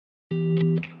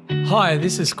Hi,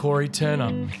 this is Corey Turner,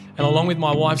 and along with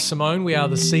my wife Simone, we are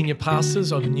the senior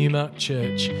pastors of Numa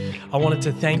Church. I wanted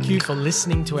to thank you for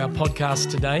listening to our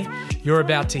podcast today. You're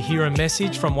about to hear a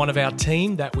message from one of our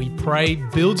team that we pray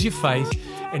builds your faith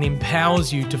and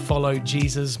empowers you to follow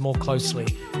Jesus more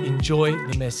closely. Enjoy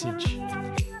the message.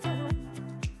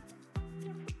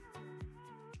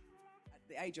 At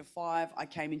the age of 5, I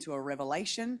came into a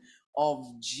revelation of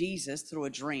Jesus through a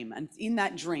dream. And in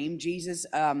that dream, Jesus,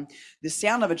 the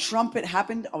sound of a trumpet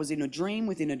happened. I was in a dream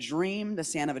within a dream. The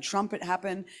sound of a trumpet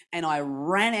happened. And I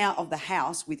ran out of the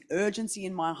house with urgency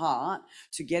in my heart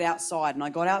to get outside. And I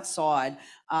got outside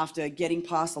after getting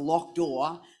past the locked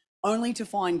door, only to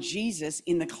find Jesus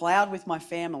in the cloud with my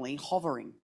family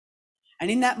hovering. And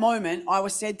in that moment, I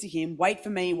was said to him, wait for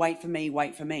me, wait for me,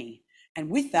 wait for me. And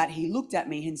with that, he looked at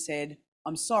me and said,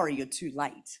 I'm sorry, you're too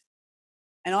late.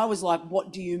 And I was like,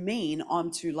 what do you mean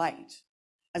I'm too late?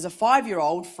 As a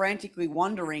 5-year-old, frantically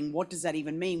wondering, what does that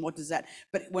even mean? What does that?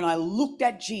 But when I looked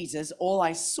at Jesus, all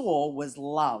I saw was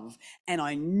love. And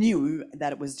I knew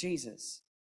that it was Jesus.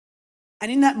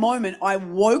 And in that moment, I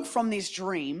woke from this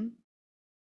dream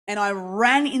and I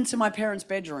ran into my parents'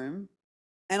 bedroom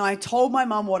and I told my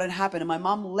mum what had happened. And my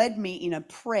mum led me in a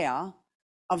prayer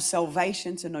of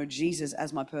salvation to know Jesus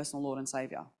as my personal Lord and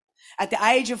Savior. At the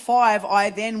age of 5,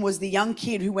 I then was the young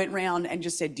kid who went around and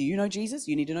just said, do you know Jesus?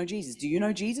 You need to know Jesus. Do you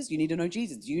know Jesus? You need to know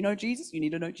Jesus. Do you know Jesus? You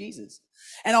need to know Jesus.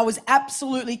 And I was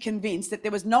absolutely convinced that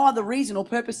there was no other reason or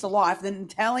purpose to life than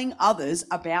telling others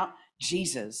about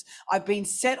Jesus. I've been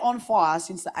set on fire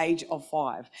since the age of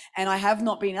 5, and I have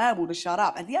not been able to shut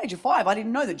up. At the age of 5, I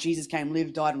didn't know that Jesus came,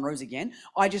 lived, died, and rose again.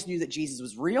 I just knew that Jesus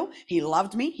was real. He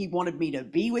loved me. He wanted me to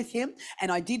be with him,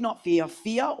 and I did not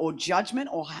fear or judgment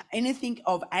or anything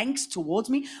of angst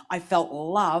towards me. I felt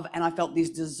love, and I felt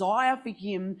this desire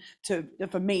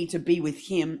for me to be with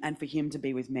him and for him to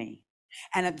be with me.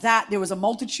 And at that, there was a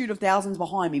multitude of thousands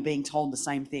behind me being told the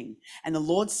same thing. And the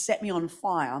Lord set me on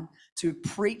fire to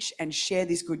preach and share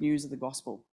this good news of the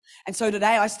gospel. And so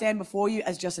today I stand before you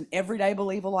as just an everyday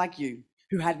believer like you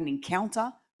who had an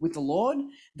encounter with the Lord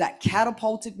that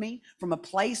catapulted me from a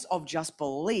place of just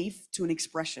belief to an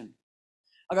expression.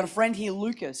 I've got a friend here,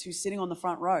 Lucas, who's sitting on the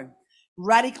front row,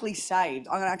 radically saved.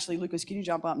 I'm going to actually, Lucas, can you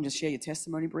jump up and just share your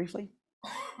testimony briefly?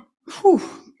 Whew.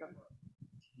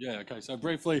 Yeah, okay. So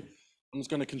briefly, I'm just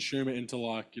going to consume it into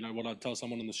what I'd tell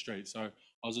someone on the street. So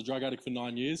I was a drug addict for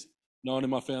 9 years. No one in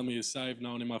my family is saved.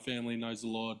 No one in my family knows the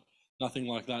Lord. Nothing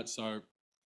like that. So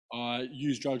I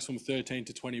used drugs from 13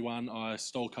 to 21. I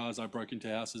stole cars. I broke into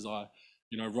houses. I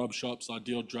robbed shops. I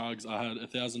dealt drugs. I had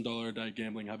 $1,000 a day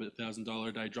gambling habit, $1,000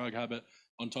 a day drug habit.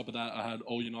 On top of that, I had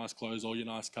all your nice clothes, all your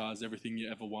nice cars, everything you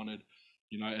ever wanted,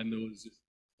 and there was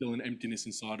still an emptiness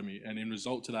inside of me. And in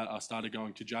result to that, I started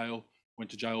going to jail, went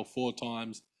to jail 4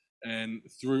 times. And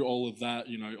through all of that,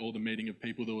 all the meeting of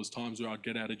people, there was times where I'd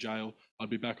get out of jail, I'd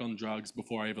be back on drugs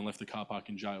before I even left the car park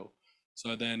in jail.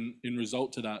 So then in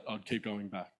result to that, I'd keep going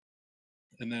back.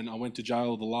 And then I went to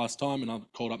jail the last time and I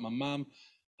called up my mum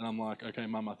and I'm like, okay,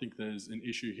 mum, I think there's an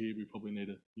issue here. We probably need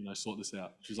to, sort this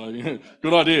out. She's like,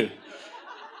 good idea.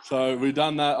 So we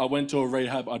done that. I went to a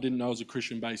rehab. I didn't know it was a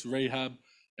Christian-based rehab.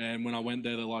 And when I went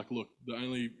there, they're like, look, the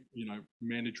only,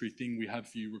 mandatory thing we have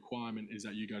for you requirement is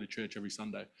that you go to church every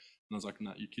Sunday. And I was like,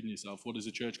 nah, you're kidding yourself. What is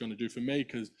the church going to do for me?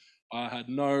 Because I had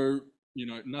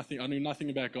nothing. I knew nothing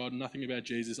about God, nothing about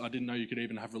Jesus. I didn't know you could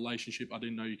even have a relationship. I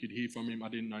didn't know you could hear from him. I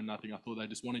didn't know nothing. I thought they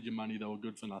just wanted your money. They were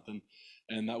good for nothing.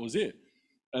 And that was it.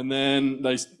 And then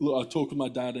I talked with my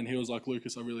dad and he was like,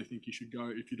 Lucas, I really think you should go.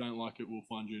 If you don't like it, we'll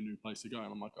find you a new place to go.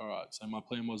 And I'm like, all right. So my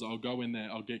plan was I'll go in there,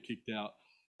 I'll get kicked out,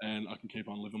 and I can keep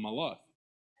on living my life.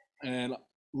 And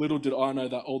little did I know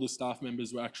that all the staff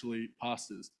members were actually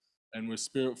pastors and were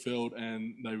spirit-filled,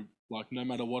 and they, no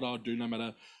matter what I'd do, no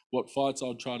matter what fights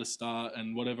I'd try to start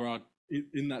and whatever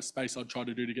in that space I'd try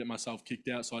to do to get myself kicked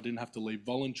out so I didn't have to leave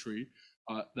voluntary,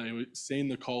 they were seeing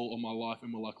the call on my life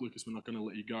and were like, Lucas, we're not going to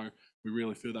let you go. We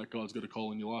really feel that God's got a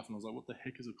call in your life. And I was like, what the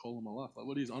heck is a call in my life?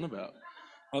 What are you on about?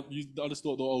 I just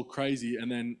thought they were all crazy.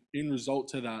 And then in result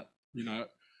to that,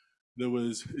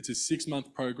 it's a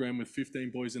 6-month program with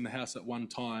 15 boys in the house at one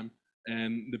time.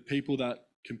 And the people that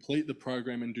complete the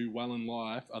program and do well in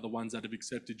life are the ones that have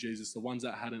accepted Jesus. The ones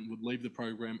that hadn't would leave the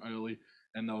program early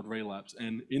and they would relapse.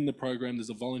 And in the program, there's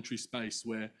a voluntary space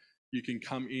where you can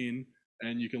come in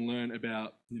and you can learn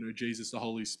about, Jesus, the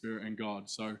Holy Spirit, and God.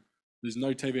 So there's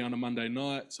no TV on a Monday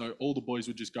night. So all the boys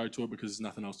would just go to it because there's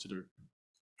nothing else to do.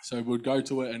 So we'd go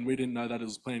to it and we didn't know that it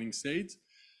was planting seeds.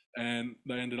 And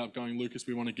they ended up going, Lucas,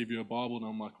 we want to give you a Bible. And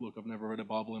I'm like, look, I've never read a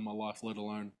Bible in my life, let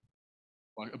alone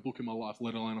like a book in my life,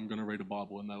 let alone I'm going to read a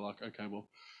Bible. And they're like, okay, well,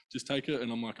 just take it.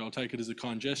 And I'm like, I'll take it as a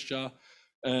kind gesture.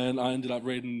 And I ended up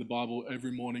reading the Bible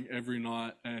every morning, every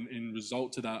night. And in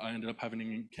result to that, I ended up having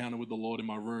an encounter with the Lord in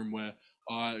my room where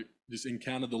I just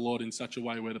encountered the Lord in such a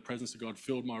way where the presence of God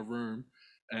filled my room.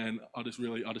 And I just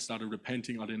started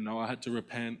repenting. I didn't know I had to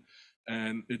repent.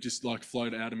 And it just like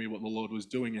flowed out of me what the Lord was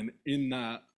doing. And in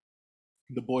that,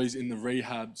 the boys in the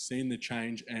rehab seen the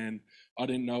change, and I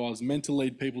didn't know I was meant to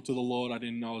lead people to the Lord. I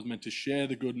didn't know I was meant to share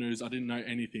the good news. I didn't know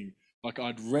anything. Like,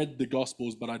 I'd read the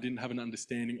Gospels, but I didn't have an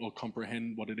understanding or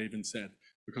comprehend what it even said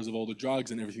because of all the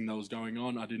drugs and everything that was going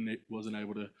on. I wasn't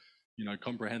able to,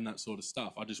 comprehend that sort of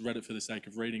stuff. I just read it for the sake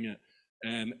of reading it.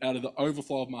 And out of the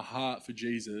overflow of my heart for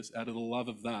Jesus, out of the love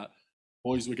of that,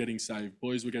 boys were getting saved.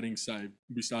 Boys were getting saved.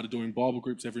 We started doing Bible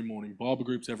groups every morning, Bible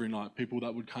groups every night. People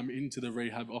that would come into the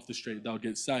rehab off the street, they'll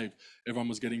get saved. Everyone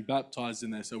was getting baptized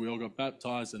in there. So we all got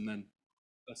baptized, and then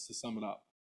that's to sum it up.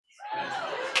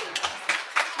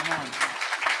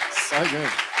 So good.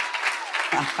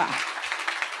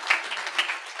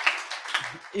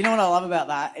 You know what I love about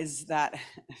that is that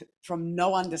from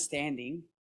no understanding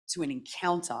to an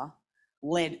encounter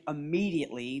led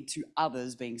immediately to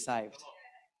others being saved.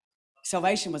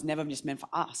 Salvation was never just meant for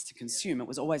us to consume. It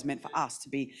was always meant for us to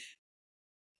be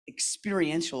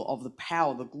experiential of the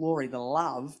power, the glory, the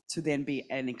love, to then be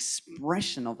an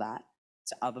expression of that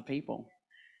to other people.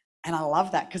 And I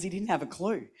love that because he didn't have a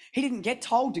clue. He didn't get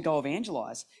told to go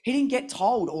evangelize. He didn't get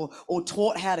told or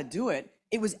taught how to do it.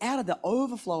 It was out of the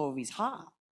overflow of his heart.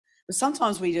 But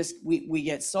sometimes we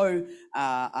get so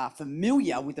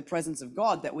familiar with the presence of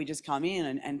God that we just come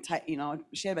in and take, I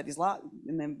shared about this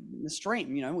in the stream,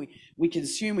 we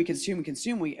consume,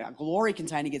 our glory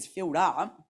container gets filled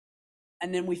up,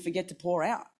 and then we forget to pour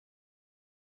out.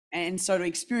 And so to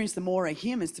experience the more of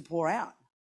him is to pour out.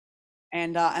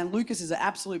 And Lucas is an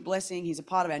absolute blessing. He's a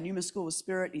part of our Numa School of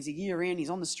Spirit. He's a year in. He's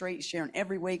on the street sharing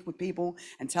every week with people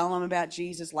and telling them about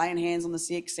Jesus, laying hands on the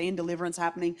sick, seeing deliverance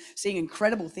happening, seeing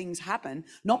incredible things happen,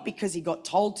 not because he got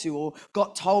told to or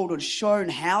got told or shown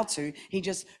how to. He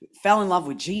just fell in love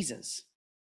with Jesus.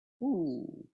 Ooh.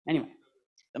 Anyway,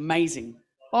 amazing.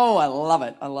 Oh, I love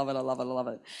it. I love it. I love it. I love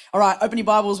it. All right, open your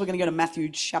Bibles. We're going to go to Matthew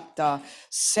chapter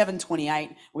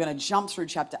 7:28. We're going to jump through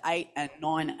chapter 8 and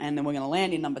 9, and then we're going to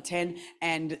land in number 10,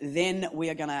 and then we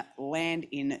are going to land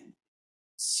in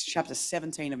chapter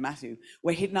 17 of Matthew.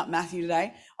 We're hitting up Matthew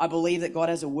today. I believe that God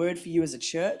has a word for you as a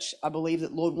church. I believe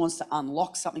that Lord wants to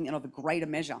unlock something of a greater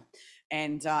measure.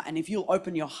 And if you'll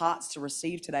open your hearts to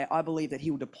receive today, I believe that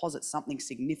he will deposit something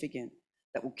significant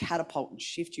that will catapult and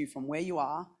shift you from where you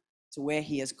are to where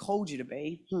he has called you to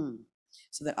be,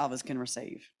 so that others can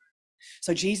receive.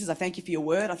 So Jesus, I thank you for your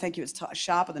word. I thank you it's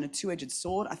sharper than a two-edged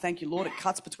sword. I thank you, Lord, it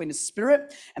cuts between the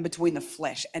spirit and between the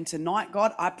flesh. And tonight,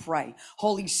 God, I pray,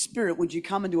 Holy Spirit, would you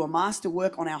come and do a master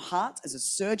work on our hearts as a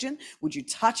surgeon? Would you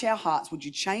touch our hearts? Would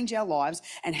you change our lives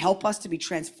and help us to be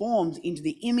transformed into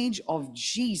the image of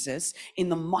Jesus? In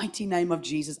the mighty name of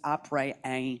Jesus, I pray,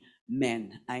 amen.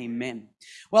 Amen.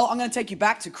 Well, I'm going to take you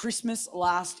back to Christmas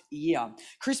last year.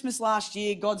 Christmas last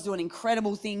year, God's doing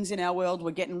incredible things in our world.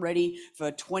 We're getting ready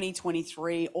for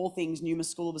 2023, all things Numa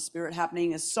School of the Spirit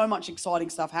happening. There's so much exciting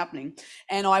stuff happening.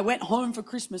 And I went home for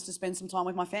Christmas to spend some time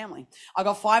with my family. I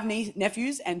got 5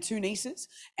 nephews and 2 nieces,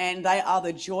 and they are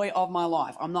the joy of my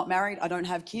life. I'm not married. I don't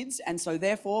have kids. And so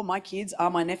therefore, my kids are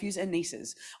my nephews and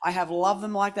nieces. I have loved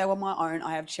them like they were my own.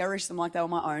 I have cherished them like they were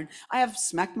my own. I have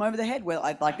smacked them over the head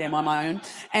like they're my own.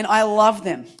 And I love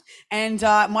them. And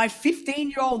my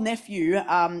 15-year-old nephew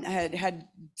had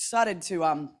started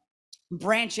to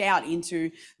branch out into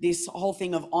this whole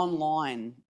thing of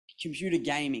online computer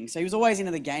gaming. So he was always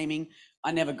into the gaming.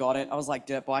 I never got it. I was like,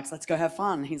 dirt bikes, let's go have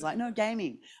fun. He's like, no,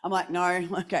 gaming. I'm like, no,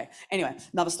 okay. Anyway,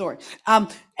 another story.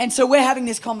 And so we're having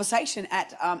this conversation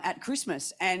at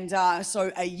Christmas. And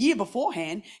so a year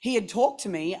beforehand, he had talked to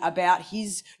me about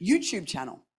his YouTube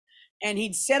channel. And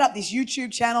he'd set up this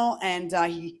YouTube channel, and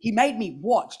he made me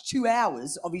watch 2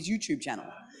 hours of his YouTube channel.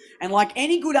 And like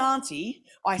any good auntie,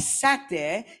 I sat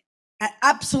there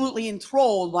absolutely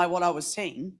enthralled by what I was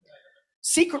seeing,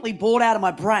 secretly bored out of my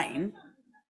brain,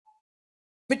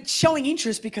 but showing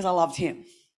interest because I loved him.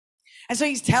 And so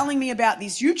he's telling me about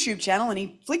this YouTube channel, and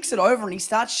he flicks it over and he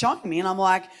starts showing me, and I'm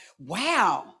like,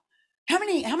 wow, how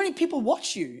many people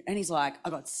watch you? And he's like,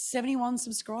 I got 71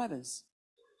 subscribers.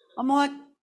 I'm like,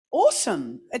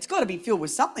 awesome. It's got to be filled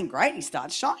with something great. He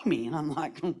starts showing me, and I'm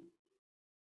like, okay,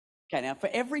 now for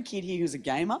every kid here who's a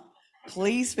gamer,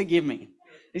 please forgive me.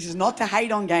 This is not to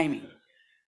hate on gaming,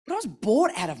 but I was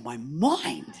bored out of my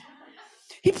mind.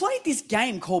 He played this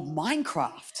game called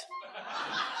Minecraft.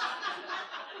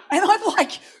 And I'm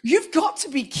like, you've got to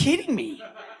be kidding me.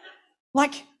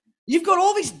 Like, you've got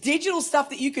all this digital stuff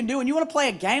that you can do and you want to play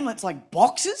a game that's like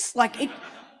boxes? I'm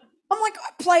like,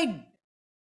 I played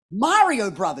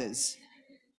Mario Brothers.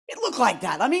 It looked like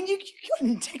that. I mean, you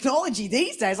got technology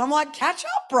these days. I'm like, catch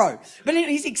up, bro. But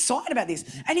he's excited about this.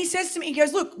 And he says to me, he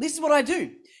goes, look, this is what I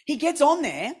do. He gets on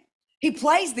there, he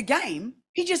plays the game,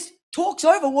 he just talks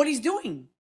over what he's doing.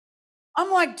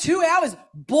 I'm like 2 hours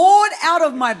bored out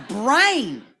of my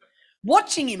brain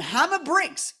watching him hammer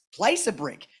bricks, place a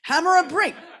brick, hammer a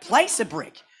brick, place a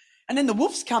brick. And then the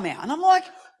wolves come out and I'm like,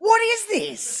 what is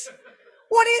this?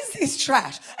 What is this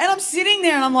trash? And I'm sitting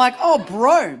there and I'm like, oh,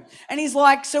 bro. And he's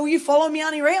like, so will you follow me,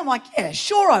 Auntie Ree? I'm like, yeah,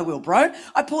 sure I will, bro.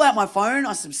 I pull out my phone,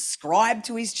 I subscribe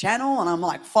to his channel and I'm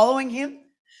like following him.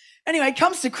 Anyway, it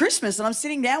comes to Christmas and I'm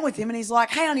sitting down with him and he's like,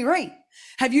 hey, Auntie Ree,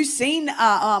 have you seen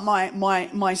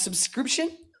my subscription,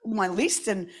 my list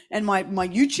and my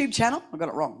YouTube channel? I got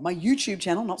it wrong. My YouTube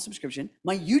channel, not subscription,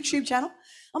 my YouTube channel.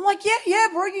 I'm like, yeah,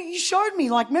 bro, you showed me.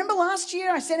 Like, remember last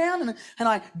year I sat down and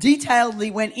I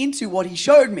detailedly went into what he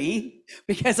showed me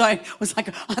because I was like,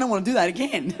 I don't want to do that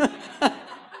again.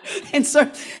 And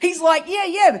so he's like,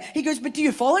 yeah. He goes, but do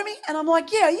you follow me? And I'm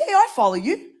like, yeah, I follow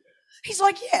you. He's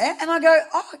like, yeah. And I go,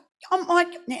 oh, I'm like,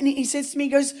 and he says to me, he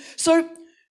goes, so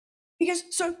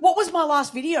what was my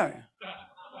last video?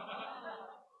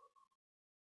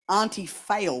 Auntie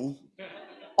fail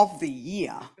of the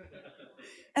year.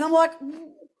 And I'm like,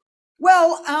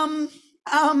 well,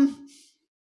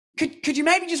 could you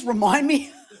maybe just remind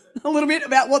me a little bit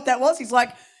about what that was?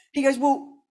 He goes,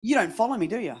 well, you don't follow me,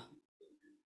 do you?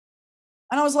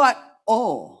 And I was like,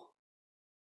 oh.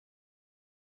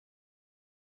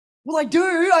 Well, I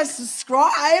do. I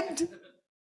subscribed. Do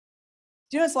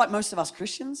you know it's like most of us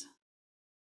Christians?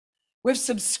 We've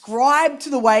subscribed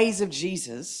to the ways of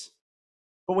Jesus,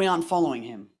 but we aren't following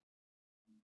him.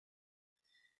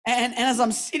 And as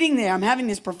I'm sitting there, I'm having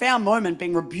this profound moment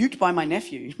being rebuked by my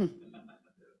nephew.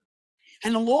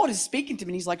 And the Lord is speaking to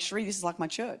me and he's like, Sharee, this is like my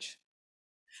church.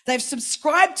 They've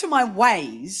subscribed to my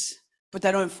ways, but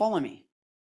they don't follow me.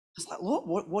 I was like,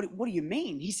 Lord, what do you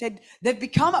mean? He said, they've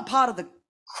become a part of the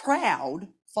crowd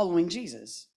following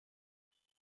Jesus.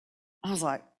 I was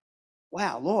like,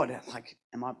 wow, Lord, like,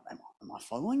 am I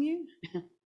following you?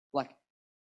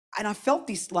 And I felt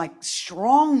this like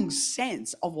strong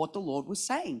sense of what the Lord was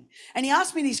saying. And he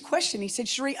asked me this question. He said,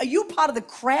 Sharee, are you a part of the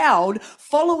crowd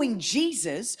following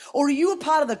Jesus, or are you a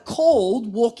part of the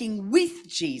called walking with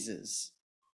Jesus?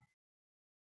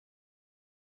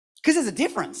 Because there's a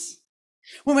difference.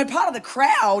 When we're part of the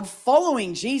crowd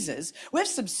following Jesus, we've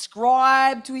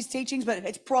subscribed to his teachings, but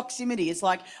it's proximity. It's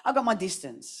like, I've got my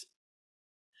distance.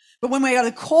 But when we are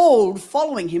the called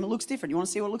following him, it looks different. You want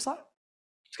to see what it looks like?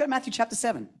 Let's go to Matthew chapter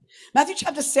 7. Matthew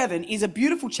chapter 7 is a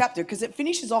beautiful chapter because it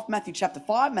finishes off Matthew chapter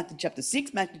 5, Matthew chapter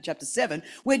 6, Matthew chapter 7,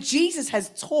 where Jesus has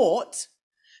taught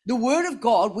the word of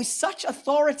God with such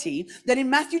authority that in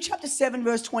Matthew chapter 7,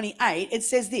 verse 28, it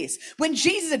says this: when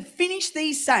Jesus had finished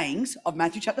these sayings of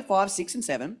Matthew chapter 5, 6, and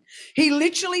 7, he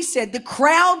literally said the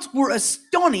crowds were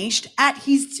astonished at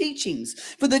his teachings,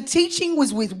 for the teaching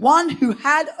was with one who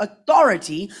had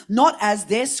authority, not as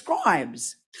their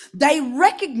scribes. They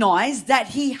recognized that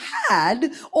he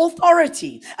had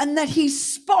authority and that he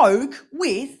spoke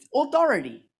with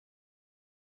authority.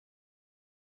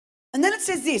 And then it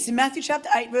says this in Matthew chapter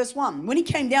 8, verse 1. When he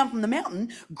came down from the mountain,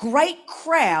 great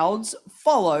crowds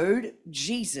followed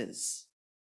Jesus.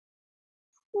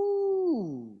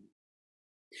 Ooh.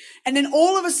 And then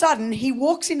all of a sudden, he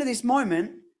walks into this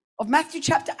moment of Matthew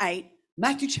chapter 8,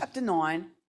 Matthew chapter 9,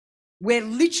 where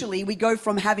literally we go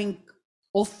from having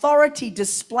authority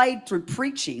displayed through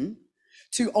preaching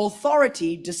to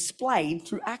authority displayed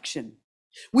through action.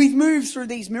 We've moved through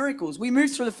these miracles. We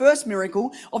moved through the first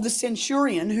miracle of the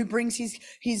centurion who brings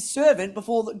his servant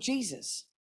before Jesus.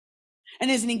 And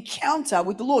there's an encounter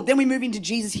with the Lord. Then we move into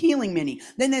Jesus healing many.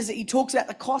 Then he talks about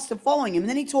the cost of following him. And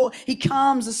then he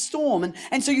calms a storm.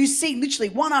 And so you see literally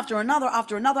one after another,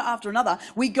 after another, after another.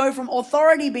 We go from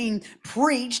authority being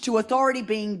preached to authority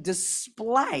being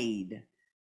displayed.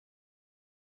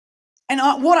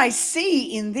 And what I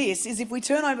see in this is if we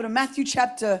turn over to Matthew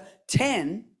chapter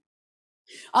 10,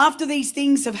 after these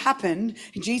things have happened,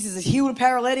 Jesus has healed a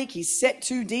paralytic. He's set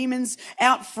 2 demons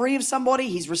out free of somebody.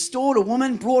 He's restored a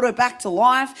woman, brought her back to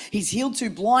life. He's healed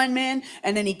 2 blind men.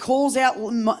 And then he calls out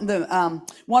one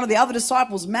of the other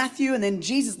disciples, Matthew. And then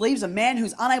Jesus leaves a man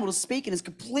who's unable to speak and is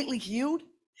completely healed.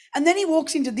 And then he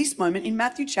walks into this moment in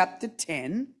Matthew chapter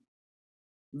 10,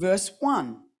 verse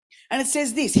 1. And it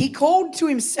says this, he called to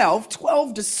himself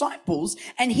 12 disciples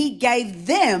and he gave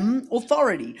them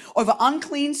authority over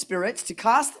unclean spirits to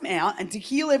cast them out and to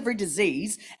heal every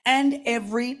disease and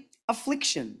every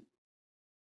affliction.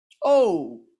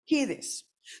 Oh, hear this.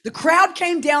 The crowd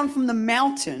came down from the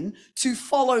mountain to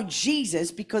follow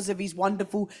Jesus because of his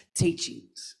wonderful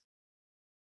teachings.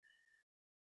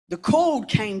 The called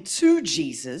came to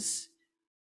Jesus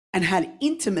and had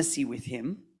intimacy with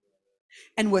him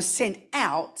and were sent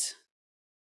out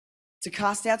to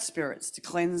cast out spirits, to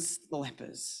cleanse the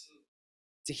lepers,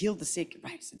 to heal the sick and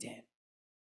raise the dead.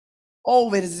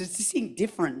 Oh, there's a distinct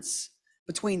difference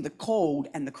between the called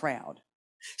and the crowd.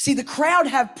 See, the crowd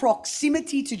have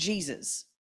proximity to Jesus.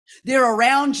 They're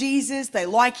around Jesus, they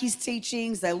like his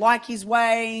teachings, they like his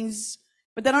ways,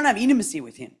 but they don't have intimacy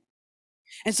with him.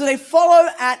 And so they follow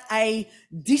at a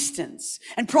distance.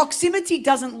 And proximity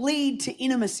doesn't lead to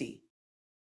intimacy,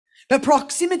 but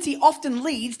proximity often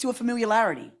leads to a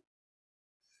familiarity.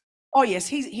 Oh yes,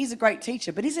 he's a great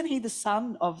teacher, but isn't he the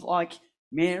son of like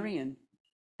Mary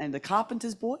and the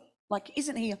carpenter's boy? Like,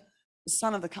 isn't he the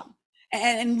son of the carpenter?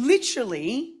 And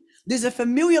literally, there's a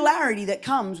familiarity that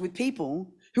comes with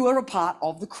people who are a part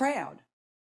of the crowd.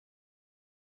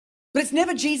 But it's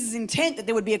never Jesus' intent that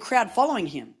there would be a crowd following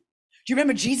him. Do you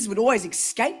remember Jesus would always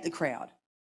escape the crowd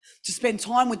to spend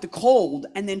time with the called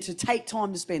and then to take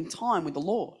time to spend time with the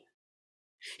Lord?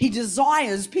 He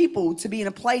desires people to be in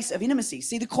a place of intimacy.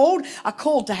 See, the called are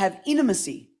called to have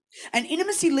intimacy. And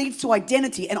intimacy leads to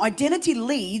identity, and identity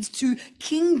leads to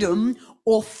kingdom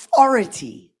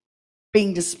authority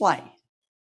being displayed.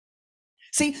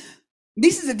 See,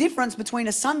 this is a difference between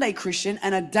a Sunday Christian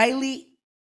and a daily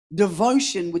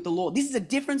devotion with the Lord. This is a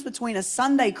difference between a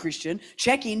Sunday Christian,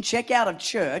 check in, check out of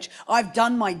church, I've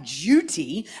done my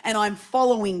duty and I'm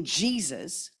following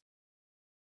Jesus,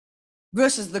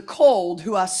 versus the called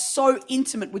who are so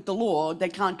intimate with the Lord they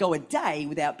can't go a day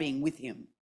without being with him.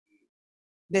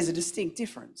 There's a distinct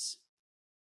difference.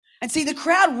 And see, the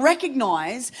crowd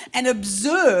recognize and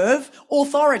observe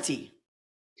authority,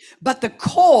 but the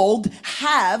called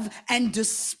have and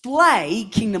display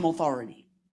kingdom authority.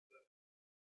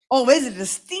 Oh, there's a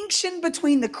distinction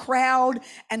between the crowd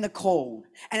and the called.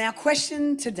 And our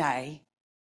question today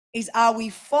is, are we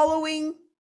following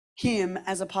him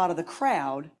as a part of the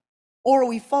crowd, or are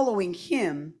we following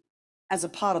him as a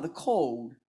part of the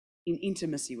called in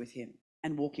intimacy with him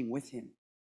and walking with him?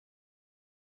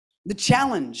 The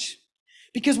challenge,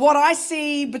 because what I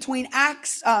see between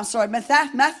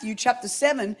Matthew chapter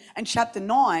 7 and chapter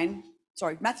 9,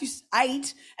 Matthew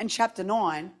 8 and chapter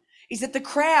 9, is that the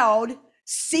crowd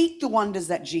seek the wonders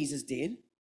that Jesus did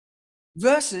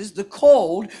versus the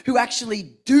called who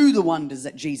actually do the wonders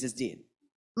that Jesus did.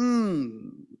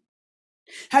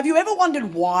 Have you ever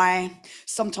wondered why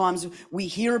sometimes we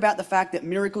hear about the fact that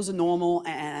miracles are normal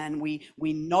and we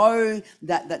know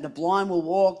that the blind will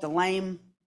walk, the lame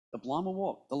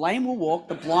will walk,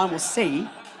 the blind will see.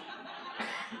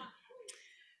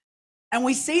 And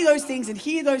we see those things and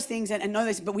hear those things and know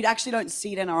this, but we actually don't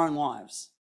see it in our own lives.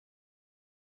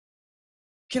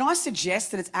 Can I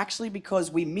suggest that it's actually because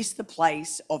we miss the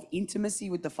place of intimacy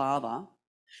with the Father,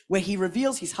 where he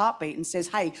reveals his heartbeat and says,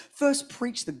 hey, first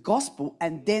preach the gospel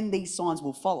and then these signs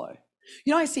will follow.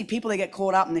 You know, I see people that get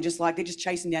caught up and they're just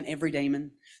chasing down every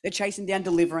demon. They're chasing down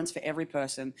deliverance for every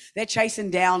person. They're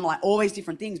chasing down like all these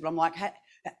different things. But I'm like, hey,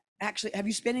 actually, have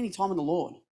you spent any time with the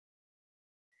Lord?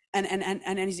 And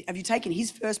have you taken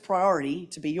his first priority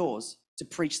to be yours, to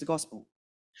preach the gospel?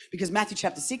 Because Matthew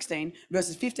chapter 16,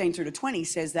 verses 15 through to 20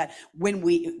 says that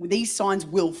these signs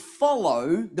will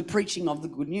follow the preaching of the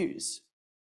good news,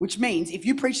 which means if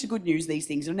you preach the good news, these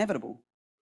things are inevitable.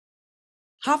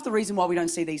 Half the reason why we don't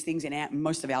see these things in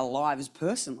most of our lives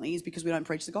personally is because we don't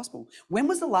preach the gospel. When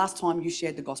was the last time you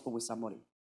shared the gospel with somebody?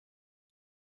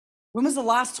 When was the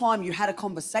last time you had a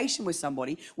conversation with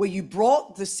somebody where you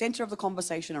brought the center of the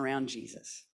conversation around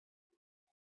Jesus?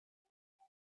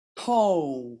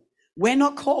 Oh, we're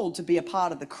not called to be a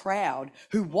part of the crowd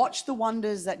who watch the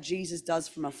wonders that Jesus does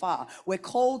from afar. We're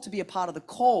called to be a part of the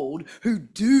called who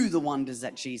do the wonders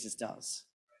that Jesus does.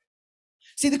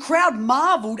 See, the crowd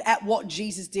marveled at what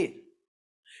Jesus did.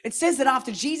 It says that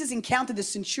after Jesus encountered the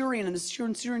centurion and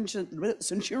the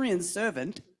centurion's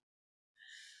servant,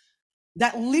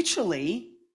 that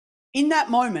literally in that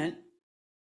moment,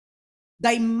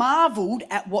 they marveled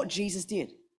at what Jesus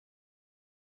did.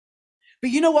 But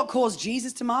you know what caused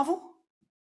Jesus to marvel?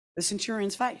 The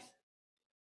centurion's faith.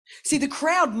 See, the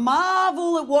crowd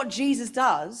marvel at what Jesus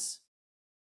does,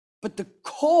 but the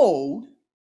called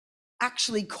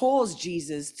actually caused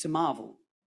Jesus to marvel.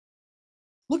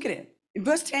 Look at it. In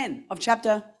verse 10 of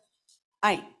chapter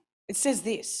 8, It says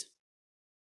this.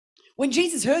 When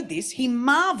Jesus heard this, he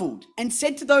marveled and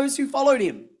said to those who followed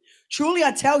him, "Truly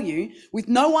I tell you, with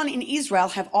no one in Israel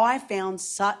have I found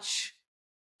such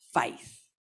faith."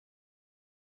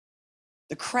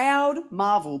 The crowd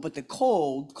marveled, but the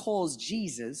called caused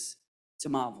Jesus to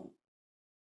marvel.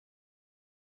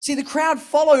 See, the crowd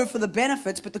follow for the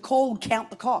benefits, but the called count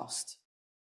the cost.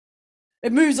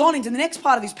 It moves on into the next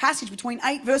part of this passage between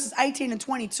verses 18 and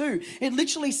 22. It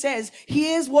literally says,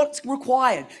 here's what's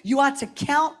required. You are to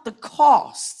count the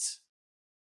costs.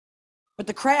 But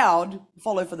the crowd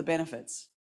follow for the benefits.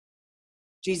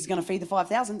 Jesus is going to feed the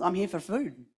 5,000. I'm here for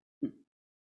food.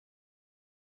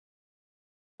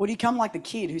 Or do you come like the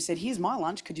kid who said, here's my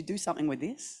lunch. Could you do something with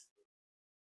this?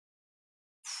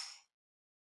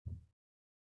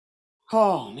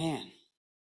 Oh, man.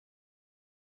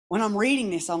 When I'm reading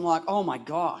this, I'm like, oh my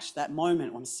gosh, that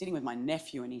moment when I'm sitting with my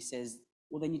nephew and he says,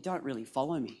 well, then you don't really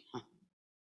follow me.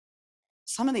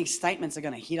 Some of these statements are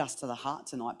going to hit us to the heart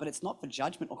tonight, but it's not for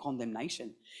judgment or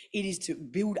condemnation. It is to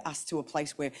build us to a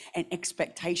place where an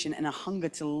expectation and a hunger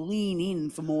to lean in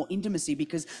for more intimacy,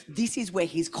 because this is where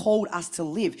he's called us to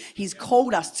live. He's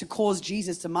called us to cause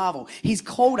Jesus to marvel. He's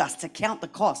called us to count the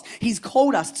cost. He's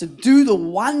called us to do the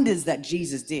wonders that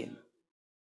Jesus did.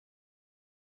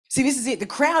 See, this is it. The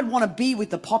crowd want to be with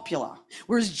the popular.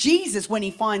 Whereas Jesus, when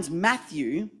he finds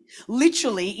Matthew,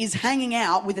 literally is hanging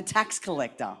out with a tax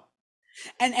collector.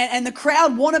 And the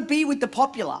crowd want to be with the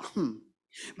popular.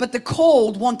 But the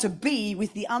called want to be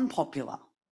with the unpopular.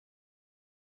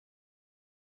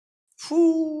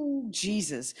 Ooh,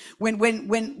 Jesus.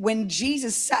 When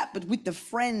Jesus sat with the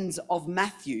friends of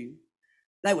Matthew,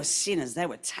 they were sinners. They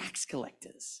were tax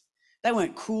collectors. They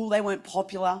weren't cool. They weren't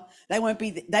popular. They weren't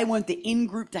the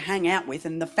in-group to hang out with.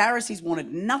 And the Pharisees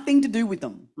wanted nothing to do with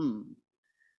them.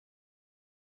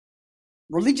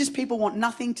 Religious people want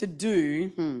nothing to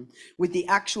do with the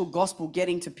actual gospel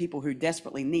getting to people who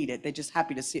desperately need it. They're just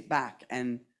happy to sit back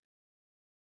and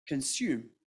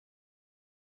consume,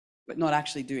 but not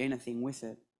actually do anything with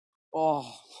it.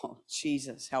 Oh,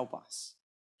 Jesus, help us.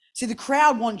 See, the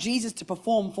crowd want Jesus to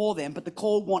perform for them, but the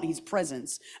called want his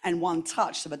presence and one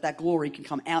touch so that glory can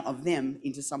come out of them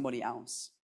into somebody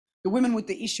else. The woman with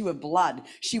the issue of blood,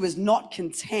 she was not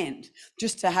content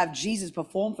just to have Jesus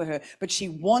perform for her, but she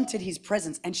wanted his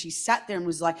presence, and she sat there and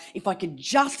was like, if I could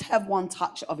just have one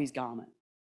touch of his garment,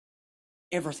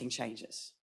 everything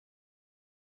changes.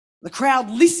 The crowd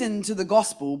listened to the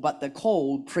gospel, but the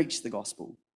called preached the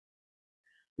gospel.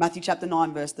 Matthew chapter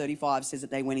 9, verse 35 says that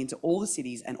they went into all the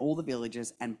cities and all the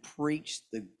villages and preached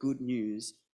the good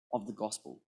news of the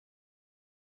gospel.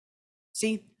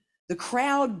 See, the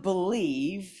crowd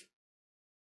believe,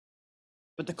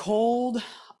 but the called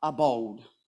are bold.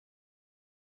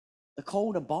 The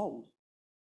called are bold.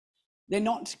 They're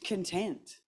not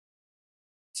content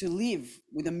to live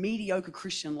with a mediocre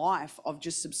Christian life of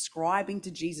just subscribing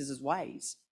to Jesus'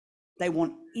 ways. They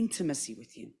want intimacy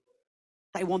with him.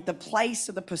 They want the place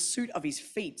of the pursuit of his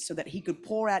feet so that he could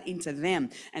pour out into them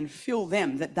and fill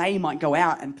them, that they might go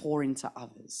out and pour into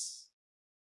others.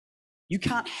 You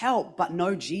can't help but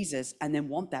know Jesus and then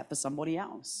want that for somebody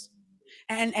else.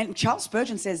 And Charles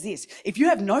Spurgeon says this: if you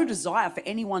have no desire for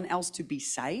anyone else to be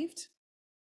saved,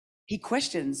 he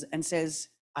questions and says,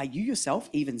 are you yourself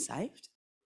even saved?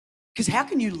 Because how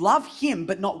can you love him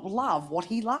but not love what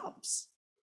he loves?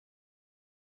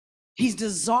 His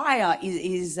desire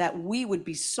is that we would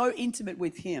be so intimate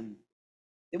with him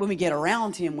that when we get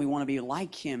around him, we want to be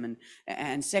like him.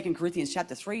 And 2 Corinthians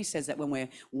chapter 3 says that when we're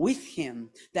with him,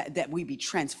 that we be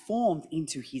transformed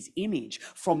into his image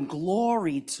from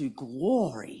glory to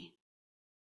glory,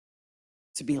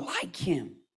 to be like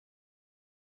him.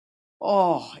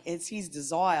 Oh, it's his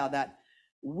desire that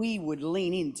we would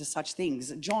lean into such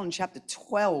things. John chapter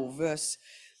 12, verses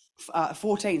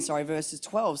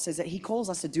 12 says that he calls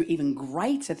us to do even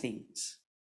greater things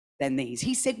than these.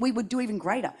 He said we would do even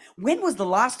greater. When was the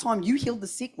last time you healed the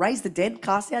sick, raised the dead,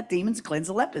 cast out demons, cleansed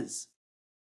the lepers?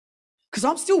 Because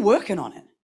I'm still working on it.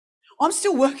 I'm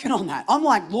still working on that. I'm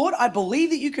like, Lord, I believe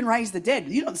that you can raise the dead.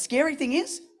 You know what the scary thing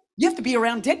is? You have to be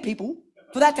around dead people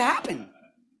for that to happen.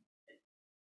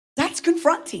 That's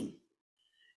confronting.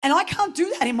 And I can't do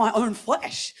that in my own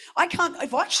flesh. I can't.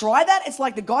 If I try that, it's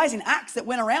like the guys in Acts that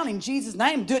went around in Jesus'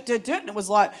 name, and it was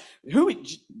like,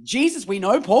 Jesus we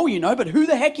know, Paul you know, but who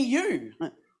the heck are you?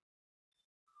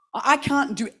 I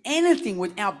can't do anything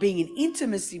without being in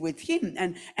intimacy with him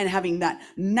and having that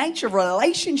nature of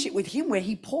relationship with him where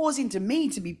he pours into me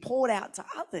to be poured out to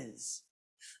others.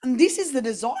 And this is the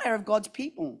desire of God's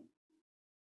people,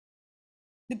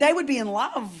 that they would be in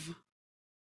love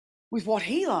with what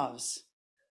he loves.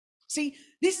 See,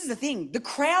 this is the thing. The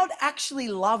crowd actually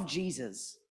loved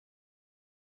Jesus.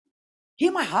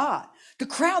 Hear my heart. The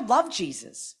crowd loved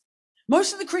Jesus.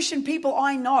 Most of the Christian people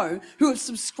I know who have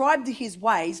subscribed to his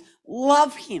ways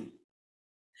love him.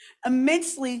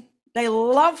 Immensely, they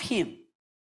love him.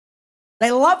 They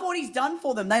love what he's done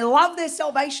for them. They love their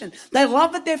salvation. They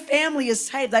love that their family is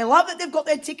saved. They love that they've got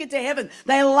their ticket to heaven.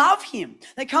 They love him.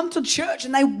 They come to church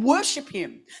and they worship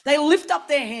him. They lift up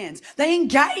their hands. They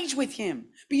engage with him.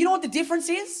 But you know what the difference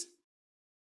is?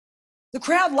 The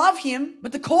crowd love him,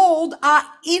 but the called are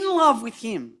in love with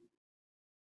him.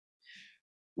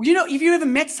 You know, have you ever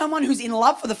met someone who's in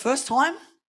love for the first time?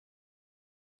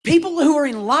 People who are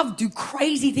in love do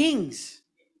crazy things.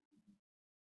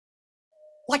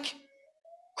 Like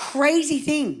crazy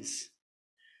things.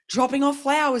 Dropping off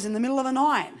flowers in the middle of the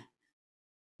night.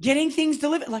 Getting things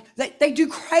delivered. Like they do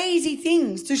crazy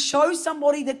things to show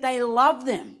somebody that they love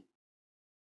them.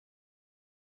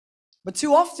 But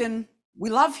too often, we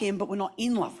love him, but we're not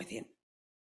in love with him.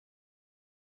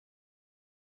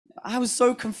 I was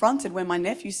so confronted when my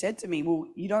nephew said to me, well,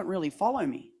 you don't really follow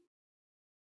me.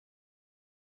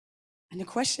 And the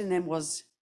question then was,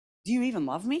 do you even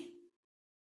love me?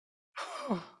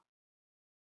 Of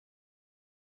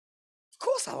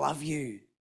course I love you.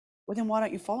 Well, then why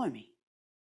don't you follow me?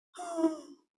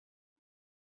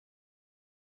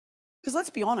 Because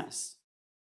let's be honest,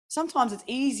 sometimes it's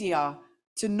easier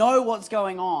to know what's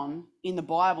going on in the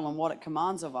Bible and what it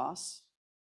commands of us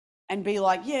and be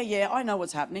like, yeah, I know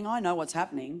what's happening. I know what's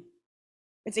happening.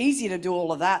 It's easier to do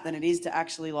all of that than it is to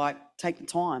actually like take the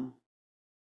time,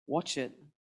 watch it,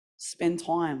 spend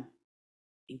time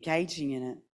engaging in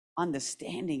it,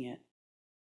 understanding it.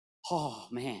 Oh,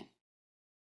 man.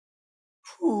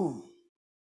 Whew.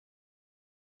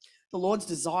 The Lord's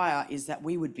desire is that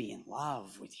we would be in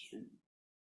love with him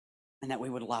and that we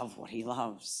would love what he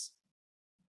loves.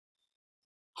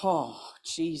 Oh,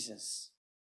 Jesus.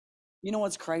 You know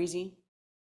what's crazy?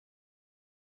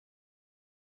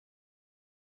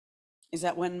 Is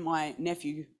that when my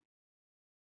nephew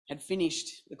had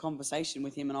finished the conversation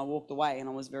with him and I walked away and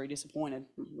I was very disappointed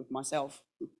with myself,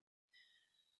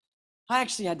 I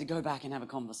actually had to go back and have a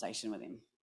conversation with him.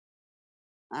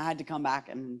 I had to come back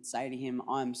and say to him,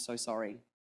 I'm so sorry.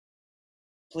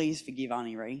 Please forgive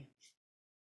Auntie Ree.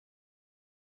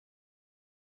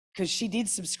 Because she did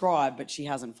subscribe, but she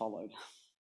hasn't followed.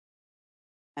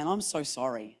 And I'm so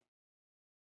sorry.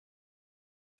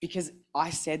 Because I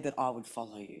said that I would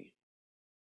follow you.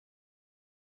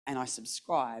 And I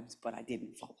subscribed, but I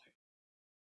didn't follow.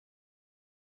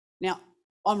 Now,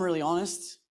 I'm really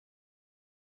honest.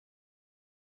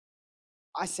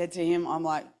 I said to him, I'm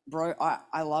like, bro,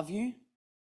 I love you,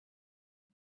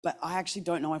 but I actually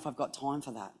don't know if I've got time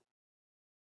for that.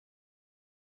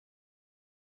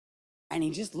 And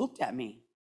he just looked at me.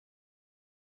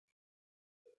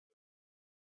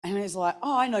 And he's like,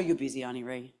 oh, I know you're busy, Auntie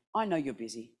Ree. I know you're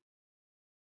busy.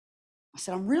 I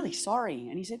said, I'm really sorry.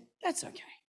 And he said, that's okay.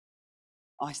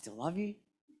 I still love you.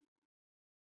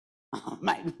 Oh,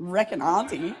 mate, reckon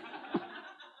auntie.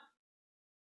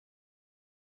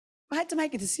 I had to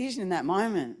make a decision in that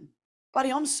moment.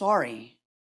 Buddy, I'm sorry.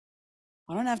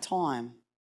 I don't have time.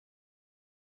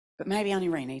 But maybe Auntie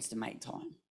Ree needs to make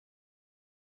time.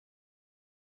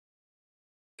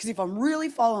 Because if I'm really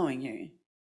following you,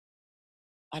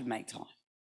 I'd make time.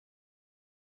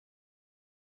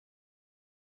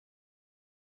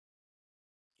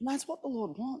 And that's what the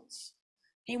Lord wants.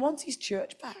 He wants his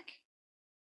church back.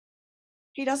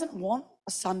 He doesn't want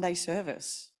a Sunday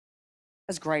service,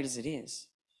 as great as it is,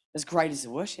 as great as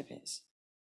the worship is.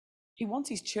 He wants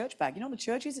his church back. You know what the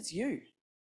church is? It's you.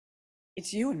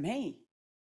 It's you and me.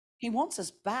 He wants us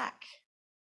back.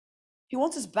 He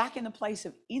wants us back in the place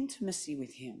of intimacy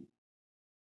with him.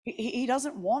 He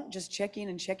doesn't want just check in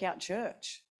and check out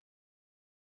church.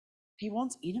 He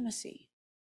wants intimacy.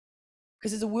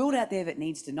 Because there's a world out there that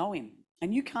needs to know him,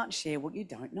 and you can't share what you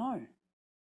don't know.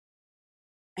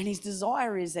 And his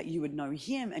desire is that you would know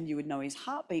him and you would know his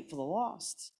heartbeat for the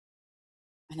lost,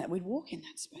 and that we'd walk in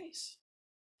that space.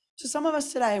 So some of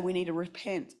us today, we need to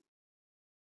repent,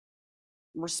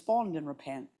 respond and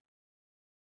repent.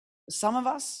 Some of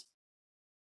us,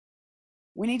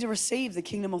 we need to receive the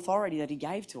kingdom authority that he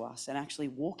gave to us and actually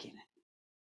walk in it.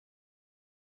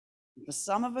 For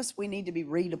some of us, we need to be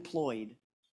redeployed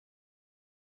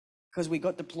because we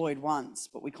got deployed once,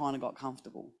 but we kind of got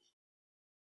comfortable.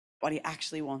 But he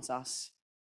actually wants us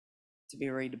to be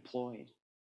redeployed.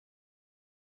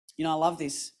 You know, I love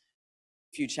this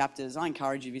few chapters. I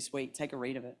encourage you this week, take a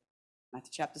read of it.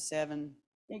 Matthew chapter 7,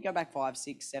 go back 5,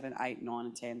 6, 7, 8, 9,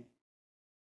 and 10.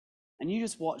 And you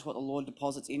just watch what the Lord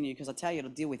deposits in you, because I tell you,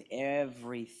 it'll deal with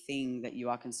everything that you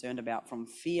are concerned about, from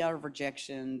fear of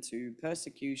rejection to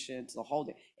persecution to the whole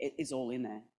thing. It's all in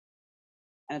there.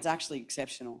 And it's actually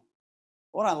exceptional.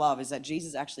 What I love is that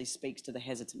Jesus actually speaks to the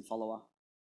hesitant follower.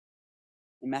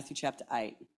 In Matthew chapter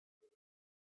 8.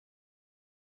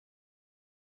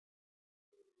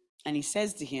 And he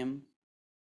says to him,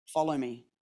 "Follow me.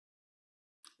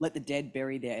 Let the dead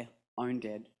bury their own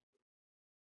dead."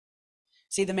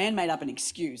 See, the man made up an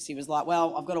excuse. He was like,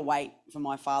 well, I've got to wait for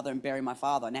my father and bury my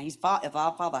father. Now, if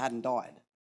our father hadn't died,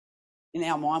 in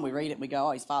our mind, we read it and we go,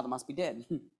 oh, his father must be dead.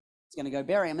 He's going to go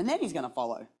bury him and then he's going to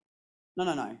follow.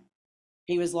 No.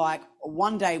 He was like,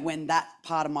 one day when that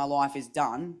part of my life is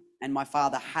done and my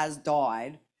father has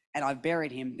died and I've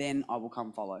buried him, then I will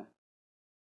come follow.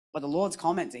 But the Lord's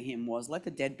comment to him was, let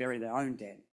the dead bury their own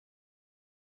dead.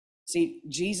 See,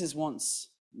 Jesus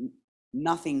wants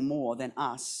nothing more than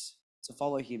us to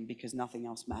follow him, because nothing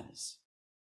else matters.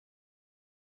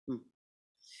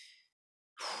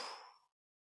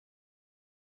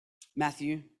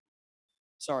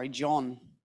 John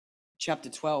chapter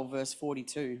 12, verse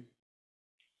 42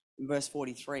 and verse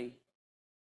 43.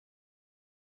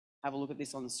 Have a look at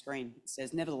this on the screen. It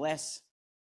says, nevertheless,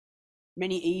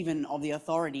 many even of the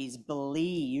authorities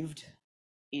believed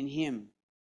in him.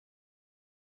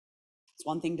 It's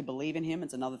one thing to believe in him,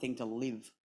 it's another thing to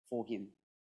live for him.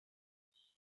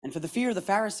 And for the fear of the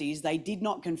Pharisees, they did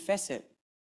not confess it,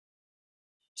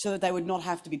 so that they would not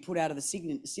have to be put out of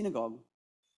the synagogue.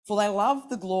 For they loved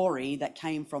the glory that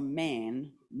came from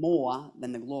man more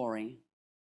than the glory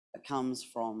that comes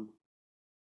from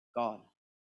God.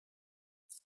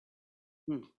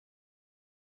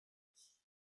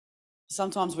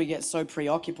 Sometimes we get so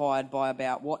preoccupied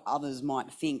about what others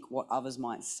might think, what others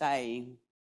might say,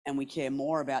 and we care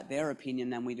more about their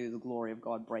opinion than we do the glory of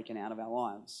God breaking out of our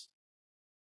lives.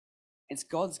 It's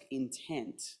God's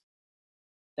intent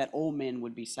that all men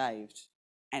would be saved.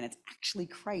 And it's actually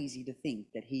crazy to think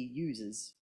that he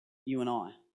uses you and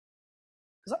I.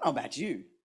 Because I don't know about you,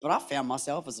 but I found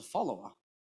myself as a follower,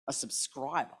 a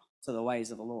subscriber to the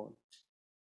ways of the Lord.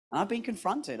 And I've been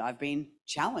confronted, I've been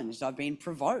challenged, I've been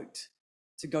provoked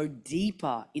to go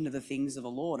deeper into the things of the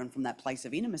Lord, and from that place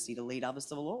of intimacy to lead others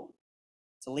to the Lord,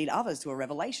 to lead others to a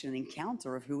revelation, an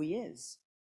encounter of who he is.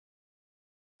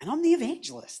 And I'm the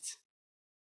evangelist.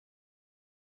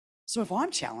 So if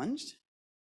I'm challenged,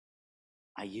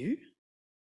 are you?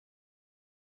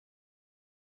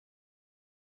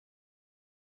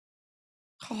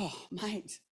 Oh,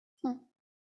 mate.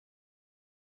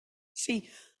 See,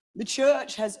 the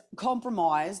church has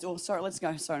compromised, let's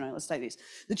take this.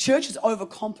 The church has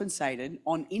overcompensated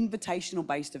on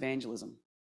invitational-based evangelism.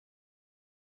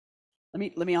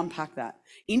 Let me unpack that.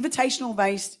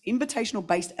 Invitational-based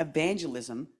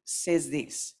evangelism says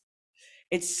this.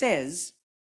 It says,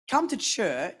 come to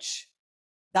church,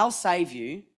 they'll save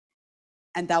you,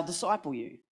 and they'll disciple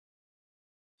you.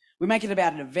 We make it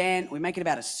about an event, we make it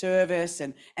about a service,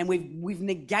 and we've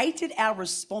negated our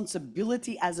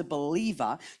responsibility as a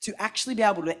believer to actually be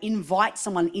able to invite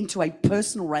someone into a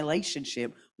personal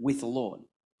relationship with the Lord.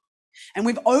 And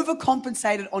we've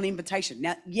overcompensated on invitation.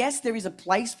 Now, yes, there is a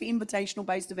place for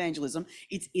invitational-based evangelism.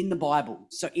 It's in the Bible.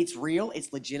 So it's real,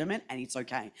 it's legitimate, and it's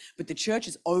okay. But the church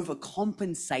has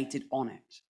overcompensated on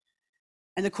it.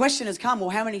 And the question has come, well,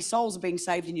 how many souls are being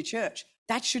saved in your church?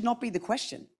 That should not be the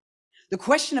question. The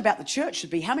question about the church should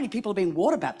be, how many people are being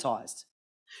water baptized?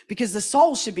 Because the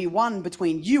soul should be one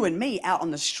between you and me out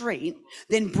on the street,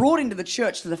 then brought into the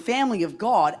church to the family of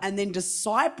God, and then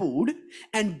discipled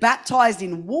and baptized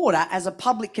in water as a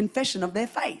public confession of their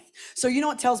faith. So you know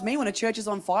what tells me when a church is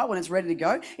on fire, when it's ready to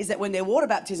go, is that when their water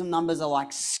baptism numbers are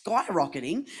like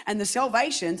skyrocketing and the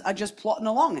salvations are just plotting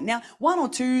along. Now, one or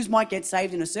twos might get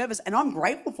saved in a service, and I'm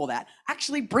grateful for that.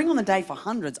 Actually, bring on the day for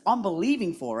hundreds. I'm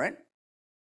believing for it.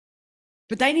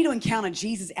 But they need to encounter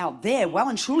Jesus out there well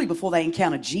and truly before they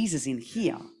encounter Jesus in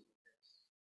here.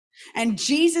 And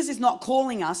Jesus is not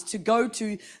calling us to go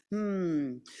to,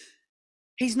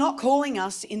 he's not calling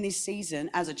us in this season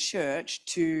as a church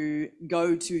to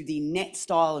go to the net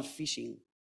style of fishing.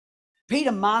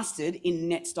 Peter mastered in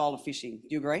net style of fishing.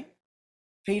 Do you agree?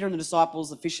 Peter and the disciples,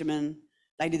 the fishermen,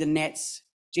 they did the nets.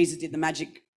 Jesus did the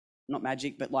magic, not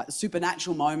magic, but like the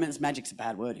supernatural moments. Magic's a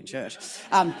bad word in church.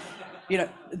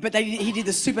 But he did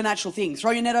the supernatural thing.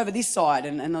 Throw your net over this side.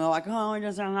 And they're like,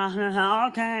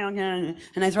 okay. And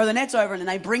they throw the nets over and then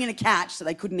they bring in a catch that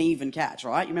they couldn't even catch,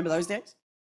 right? You remember those days?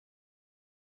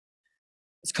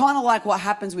 It's kind of like what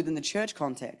happens within the church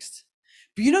context.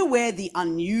 But you know where the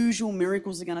unusual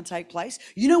miracles are going to take place?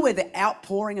 You know where the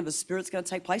outpouring of the Spirit's going to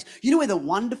take place? You know where the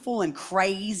wonderful and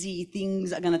crazy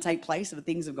things are going to take place of the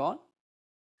things of God?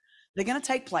 They're going to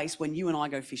take place when you and I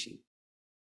go fishing.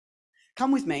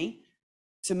 Come with me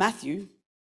to Matthew.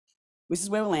 This is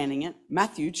where we're landing it.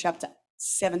 Matthew chapter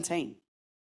 17.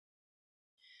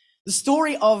 The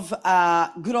story of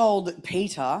good old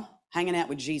Peter hanging out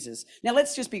with Jesus. Now,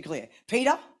 let's just be clear.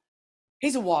 Peter,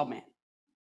 he's a wild man.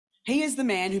 He is the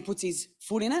man who puts his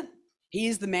foot in it. He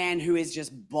is the man who is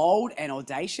just bold and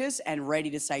audacious and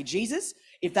ready to say, Jesus,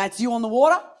 if that's you on the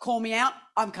water, call me out,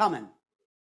 I'm coming.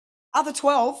 Other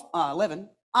 11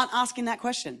 aren't asking that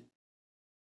question.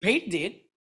 Peter did.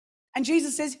 And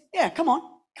Jesus says, yeah, come on,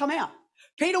 come out.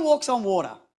 Peter walks on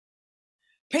water.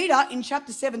 Peter, in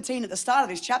chapter 17, at the start of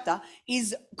this chapter,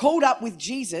 is called up with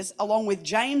Jesus along with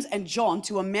James and John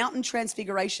to a mountain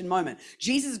transfiguration moment.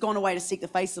 Jesus has gone away to seek the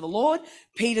face of the Lord.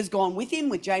 Peter's gone with him,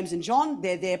 with James and John.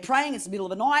 They're there praying. It's the middle of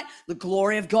the night. The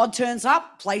glory of God turns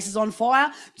up. Place is on fire.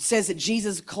 It says that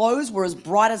Jesus' clothes were as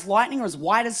bright as lightning or as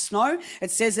white as snow.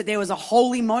 It says that there was a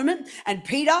holy moment. And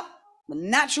Peter, the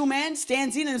natural man,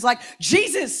 stands in and is like,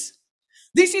 Jesus,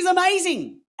 this is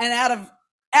amazing. And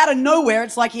out of nowhere,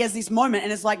 it's like he has this moment,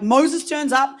 and it's like Moses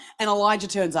turns up and Elijah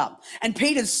turns up. And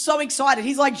Peter's so excited.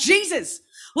 He's like, Jesus,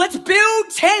 let's build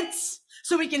tents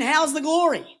so we can house the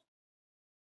glory.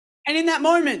 And in that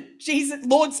moment,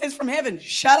 Lord says from heaven,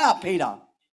 shut up, Peter.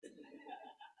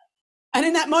 And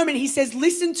in that moment, he says,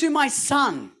 listen to my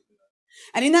son.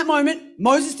 And in that moment,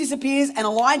 Moses disappears and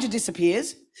Elijah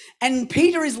disappears. And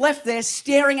Peter is left there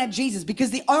staring at Jesus,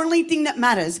 because the only thing that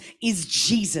matters is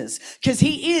Jesus, because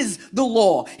he is the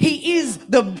law. He is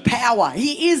the power.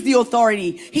 He is the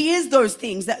authority. He is those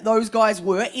things that those guys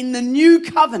were in the new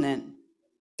covenant.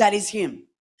 That is him.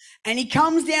 And he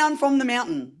comes down from the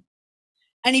mountain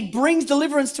and he brings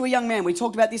deliverance to a young man. We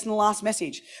talked about this in the last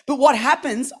message. But what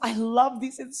happens, I love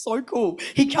this, it's so cool.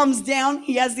 He comes down,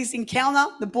 he has this encounter,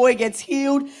 the boy gets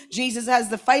healed. Jesus has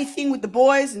the faith thing with the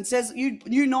boys and says, you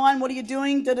 9, what are you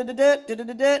doing? And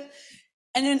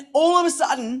then all of a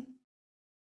sudden,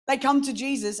 they come to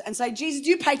Jesus and say, Jesus, do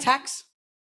you pay tax?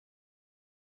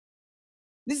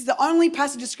 This is the only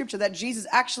passage of scripture that Jesus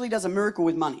actually does a miracle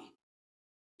with money.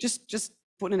 Just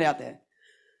putting it out there.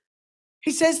 He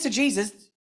says to Jesus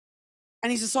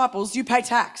and his disciples, do you pay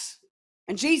tax?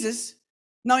 And Jesus,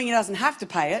 knowing he doesn't have to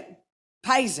pay it,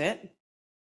 pays it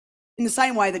in the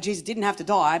same way that Jesus didn't have to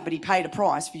die, but he paid a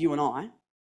price for you and I.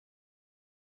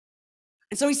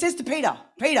 And so he says to Peter,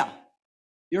 Peter,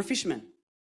 you're a fisherman.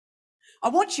 I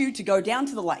want you to go down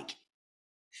to the lake.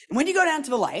 And when you go down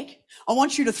to the lake, I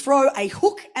want you to throw a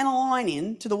hook and a line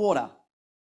into the water.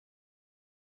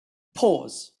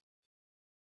 Pause.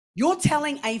 You're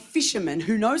telling a fisherman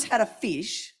who knows how to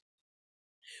fish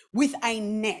with a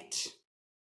net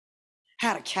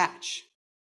how to catch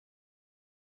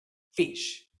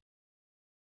fish.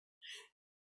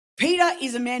 Peter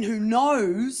is a man who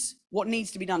knows what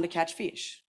needs to be done to catch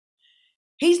fish.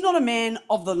 He's not a man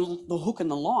of the hook and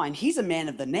the line. He's a man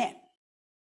of the net.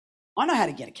 I know how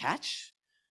to get a catch.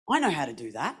 I know how to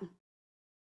do that.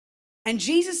 And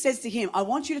Jesus says to him, I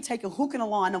want you to take a hook and a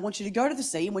line. I want you to go to the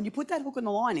sea. And when you put that hook and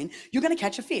the line in, you're going to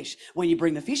catch a fish. When you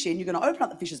bring the fish in, you're going to open up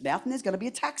the fish's mouth and there's going to be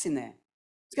a tax in there.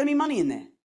 There's going to be money in there.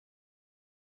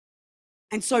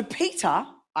 And so Peter,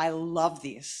 I love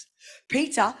this.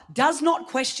 Peter does not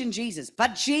question Jesus,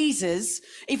 but Jesus,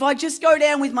 if I just go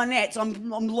down with my nets,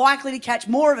 I'm likely to catch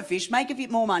more of a fish, make a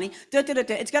bit more money. It's going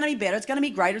to be better. It's going to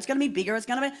be greater. It's going to be bigger. It's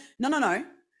going to be, no.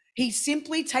 He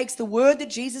simply takes the word that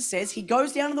Jesus says. He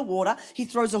goes down to the water. He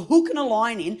throws a hook and a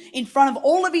line in front of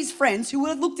all of his friends who would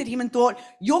have looked at him and thought,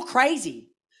 you're crazy.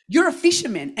 You're a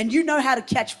fisherman and you know how to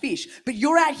catch fish, but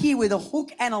you're out here with a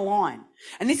hook and a line.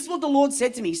 And this is what the Lord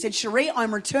said to me. He said, Sharee,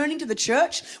 I'm returning to the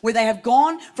church where they have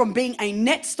gone from being a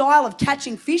net style of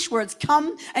catching fish, where it's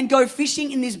come and go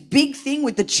fishing in this big thing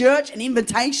with the church and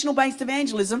invitational-based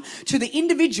evangelism, to the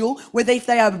individual where if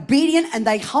they are obedient and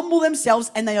they humble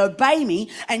themselves and they obey me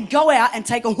and go out and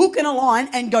take a hook and a line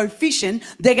and go fishing,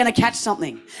 they're going to catch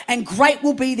something. And great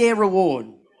will be their reward.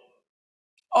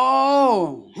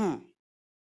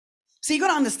 So you've got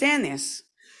to understand this.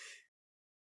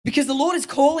 Because the Lord is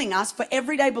calling us for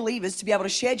everyday believers to be able to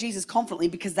share Jesus confidently,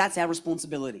 because that's our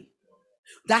responsibility.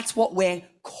 That's what we're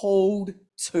called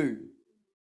to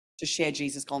share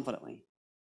Jesus confidently.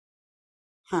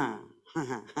 Do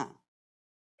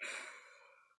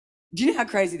you know how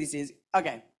crazy this is?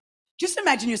 Okay, just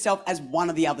imagine yourself as one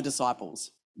of the other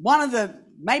disciples.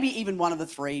 maybe even one of the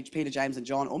three, Peter, James, and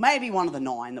John, or maybe one of the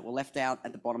 9 that were left out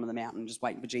at the bottom of the mountain just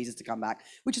waiting for Jesus to come back,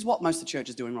 which is what most of the church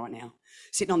is doing right now.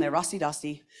 Sitting on their rusty,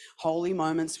 dusty, holy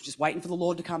moments, just waiting for the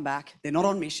Lord to come back. They're not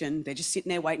on mission. They're just sitting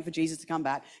there waiting for Jesus to come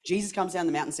back. Jesus comes down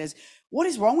the mountain and says, what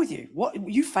is wrong with you?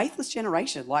 You faithless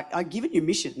generation? Like, I've given you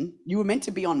mission. You were meant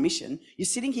to be on mission. You're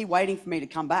sitting here waiting for me to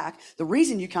come back. The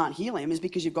reason you can't heal him is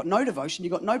because you've got no devotion,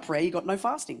 you've got no prayer, you've got no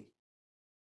fasting.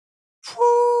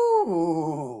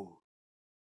 Whew.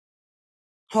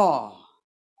 Oh.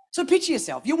 So picture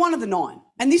yourself, you're one of the 9.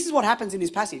 And this is what happens in this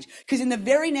passage. Because in the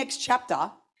very next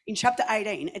chapter, in chapter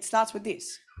 18, it starts with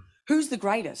this. Who's the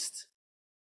greatest?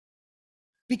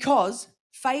 Because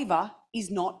favor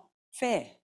is not fair.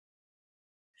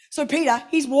 So Peter,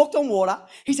 he's walked on water.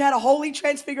 He's had a holy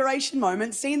transfiguration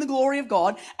moment, seen the glory of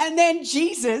God. And then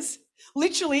Jesus,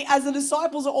 literally, as the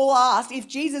disciples are all asked if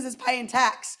Jesus is paying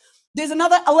tax, there's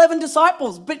another 11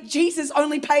 disciples, but Jesus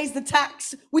only pays the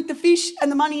tax with the fish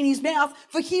and the money in his mouth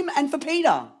for him and for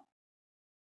Peter.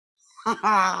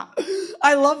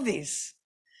 I love this.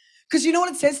 Because you know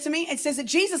what it says to me? It says that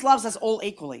Jesus loves us all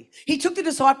equally. He took the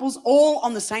disciples all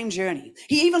on the same journey.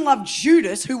 He even loved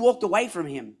Judas, who walked away from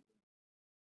him.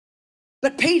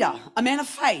 But Peter, a man of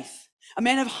faith, a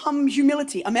man of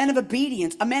humility, a man of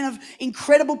obedience, a man of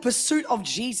incredible pursuit of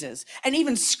Jesus, and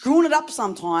even screwing it up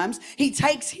sometimes, he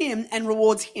takes him and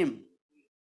rewards him.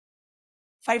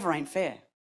 Favor ain't fair.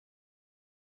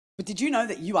 But did you know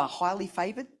that you are highly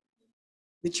favored?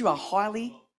 That you are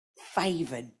highly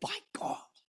favored by God.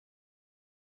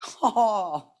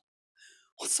 Oh,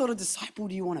 what sort of disciple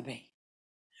do you want to be? Do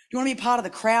you want to be part of the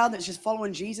crowd that's just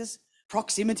following Jesus,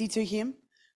 proximity to him?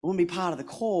 I want to be part of the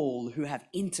call who have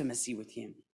intimacy with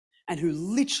him and who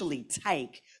literally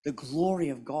take the glory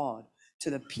of God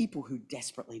to the people who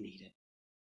desperately need it.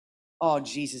 Oh,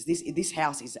 Jesus, this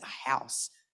house is a house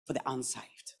for the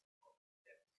unsaved.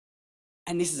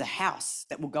 And this is a house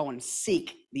that will go and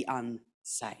seek the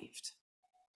unsaved.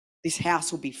 This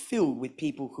house will be filled with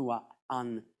people who are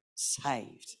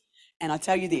unsaved. And I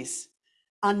tell you this,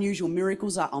 unusual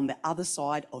miracles are on the other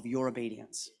side of your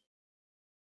obedience.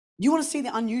 You want to see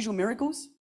the unusual miracles?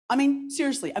 I mean,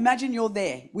 seriously, imagine you're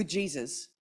there with Jesus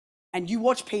and you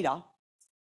watch Peter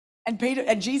and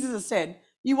Jesus has said,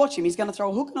 you watch him, he's going to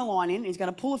throw a hook and a line in, he's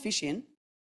going to pull a fish in,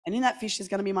 and in that fish there's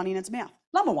going to be money in its mouth.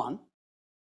 Number one,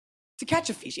 to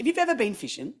catch a fish, if you've ever been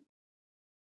fishing,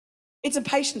 it's a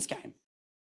patience game.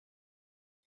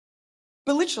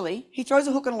 But literally, he throws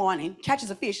a hook and a line in,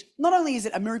 catches a fish. Not only is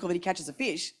it a miracle that he catches a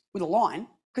fish with a line,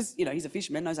 because, he's a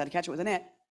fisherman, knows how to catch it with a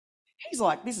net. He's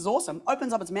like, this is awesome.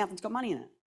 Opens up its mouth and it's got money in it.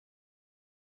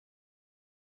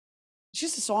 It's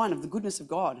just a sign of the goodness of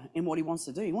God in what he wants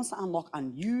to do. He wants to unlock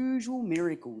unusual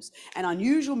miracles. And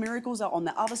unusual miracles are on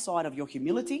the other side of your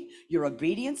humility, your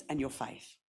obedience, and your faith.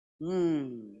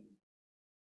 Come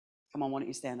on, why don't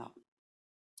you stand up?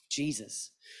 Jesus.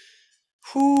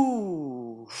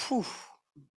 I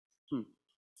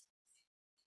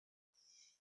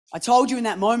told you in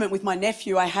that moment with my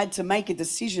nephew, I had to make a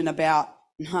decision about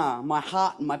my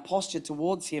heart and my posture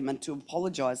towards him and to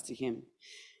apologize to him.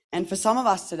 And for some of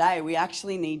us today, we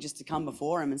actually need just to come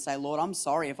before him and say, Lord, I'm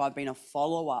sorry if I've been a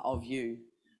follower of you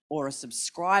or a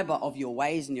subscriber of your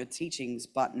ways and your teachings,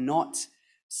 but not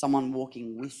someone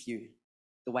walking with you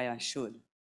the way I should.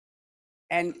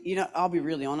 And, I'll be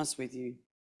really honest with you.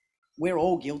 We're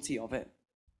all guilty of it.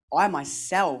 I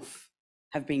myself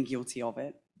have been guilty of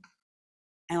it.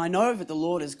 And I know that the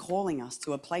Lord is calling us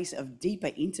to a place of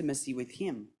deeper intimacy with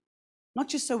him. Not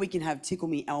just so we can have tickle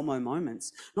me Elmo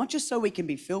moments, not just so we can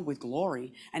be filled with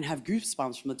glory and have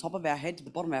goosebumps from the top of our head to the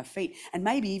bottom of our feet, and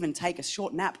maybe even take a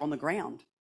short nap on the ground.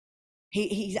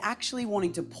 He's actually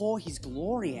wanting to pour his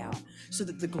glory out so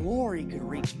that the glory could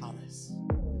reach others.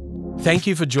 Thank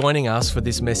you for joining us for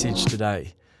this message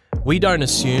today. We don't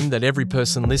assume that every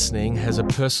person listening has a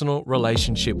personal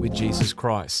relationship with Jesus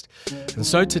Christ. And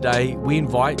so today, we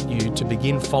invite you to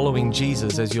begin following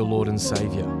Jesus as your Lord and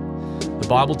Savior. The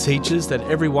Bible teaches that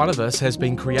every one of us has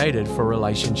been created for a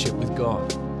relationship with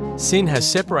God. Sin has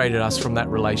separated us from that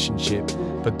relationship,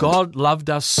 but God loved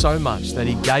us so much that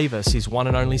he gave us his one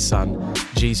and only Son,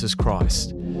 Jesus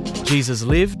Christ. Jesus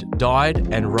lived,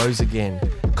 died, and rose again,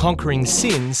 conquering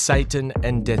sin, Satan,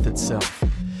 and death itself.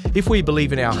 If we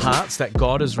believe in our hearts that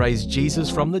God has raised Jesus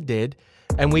from the dead,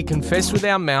 and we confess with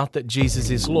our mouth that Jesus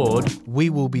is Lord, we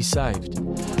will be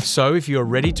saved. So if you're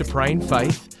ready to pray in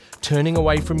faith, turning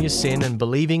away from your sin and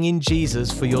believing in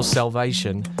Jesus for your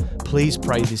salvation, please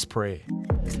pray this prayer.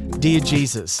 Dear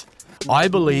Jesus, I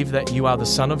believe that you are the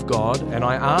Son of God, and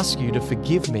I ask you to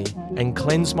forgive me and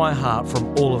cleanse my heart from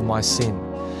all of my sin.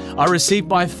 I receive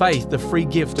by faith the free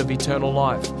gift of eternal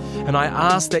life, and I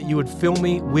ask that you would fill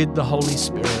me with the Holy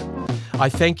Spirit. I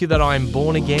thank you that I am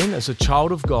born again as a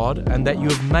child of God, and that you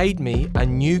have made me a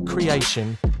new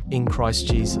creation in Christ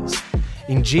Jesus.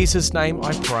 In Jesus' name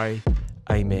I pray,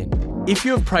 amen. If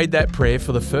you have prayed that prayer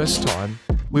for the first time,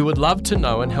 we would love to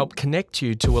know and help connect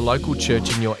you to a local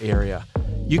church in your area.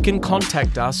 You can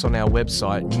contact us on our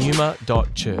website,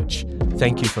 numa.church.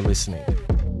 Thank you for listening.